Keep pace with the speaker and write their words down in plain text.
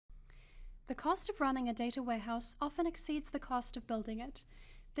The cost of running a data warehouse often exceeds the cost of building it.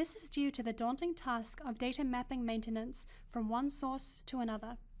 This is due to the daunting task of data mapping maintenance from one source to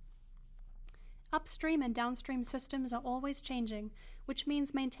another. Upstream and downstream systems are always changing, which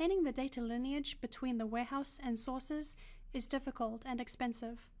means maintaining the data lineage between the warehouse and sources is difficult and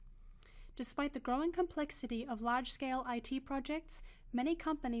expensive. Despite the growing complexity of large-scale IT projects, many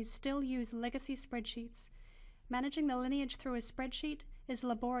companies still use legacy spreadsheets. Managing the lineage through a spreadsheet is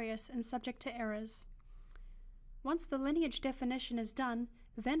laborious and subject to errors. Once the lineage definition is done,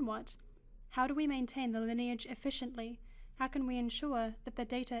 then what? How do we maintain the lineage efficiently? How can we ensure that the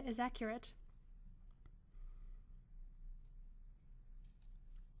data is accurate?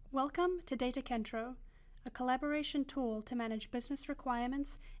 Welcome to DataKentro, a collaboration tool to manage business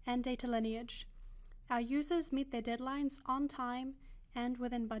requirements and data lineage. Our users meet their deadlines on time and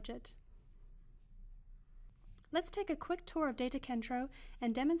within budget. Let's take a quick tour of DataKentro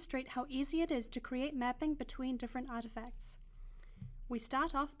and demonstrate how easy it is to create mapping between different artifacts. We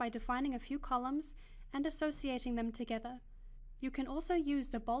start off by defining a few columns and associating them together. You can also use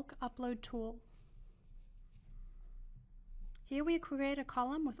the bulk upload tool. Here we create a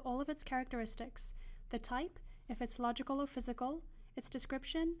column with all of its characteristics, the type, if it's logical or physical, its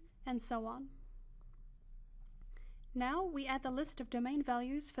description, and so on. Now we add the list of domain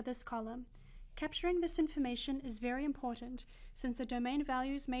values for this column. Capturing this information is very important, since the domain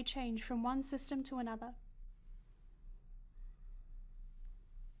values may change from one system to another.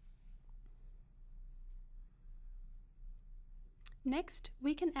 Next,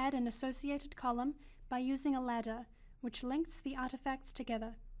 we can add an associated column by using a ladder, which links the artifacts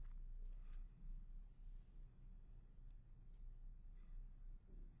together.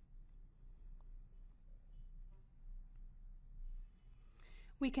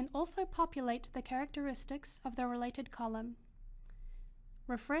 We can also populate the characteristics of the related column.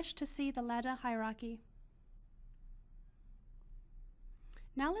 Refresh to see the ladder hierarchy.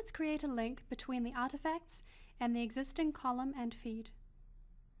 Now let's create a link between the artifacts and the existing column and feed.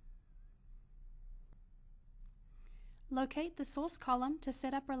 Locate the source column to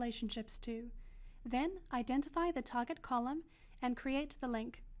set up relationships to. Then identify the target column and create the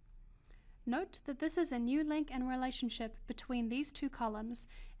link. Note that this is a new link and relationship between these two columns,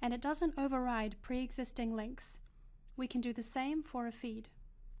 and it doesn't override pre-existing links. We can do the same for a feed.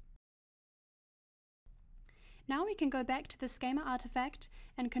 Now we can go back to the schema artifact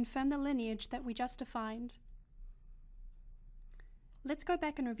and confirm the lineage that we just defined. Let's go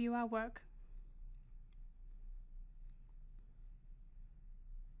back and review our work.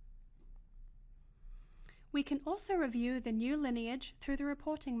 We can also review the new lineage through the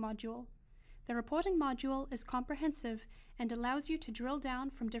reporting module. The reporting module is comprehensive and allows you to drill down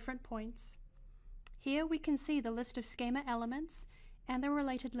from different points. Here we can see the list of schema elements and the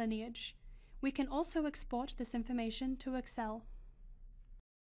related lineage. We can also export this information to Excel.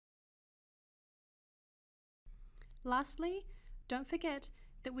 Lastly, don't forget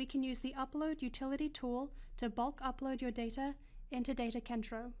that we can use the Upload utility tool to bulk upload your data into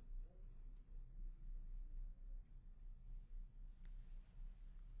DataKentro.